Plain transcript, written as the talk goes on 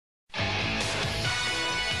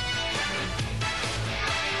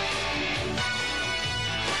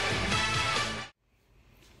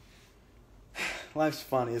Life's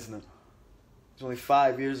funny, isn't it? It's only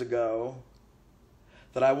 5 years ago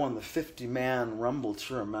that I won the 50-man Rumble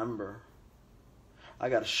to remember. I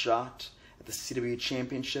got a shot at the CWE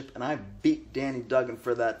Championship, and I beat Danny Duggan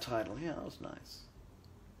for that title. Yeah, that was nice.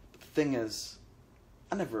 But the thing is,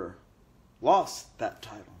 I never lost that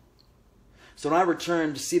title. So when I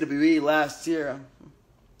returned to CWE last year,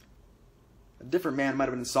 a different man might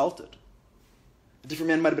have been insulted. A different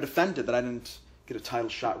man might have been offended that I didn't get a title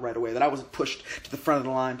shot right away, that I wasn't pushed to the front of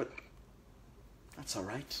the line, but that's all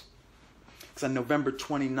right. Because on November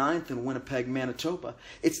 29th in Winnipeg, Manitoba,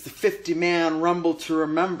 it's the 50-man Rumble to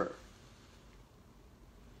remember.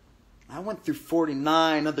 I went through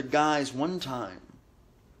 49 other guys one time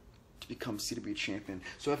to become CWE champion.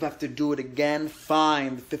 So if I have to do it again,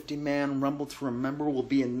 fine. The 50-man Rumble to remember will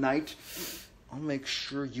be a night I'll make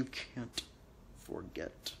sure you can't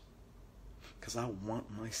forget. Because I want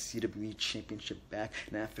my CWE championship back,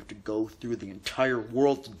 and I have to go through the entire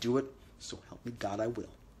world to do it. So help me God, I will.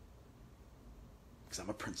 Because I'm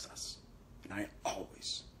a princess, and I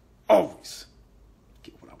always, always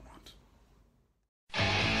get what I want.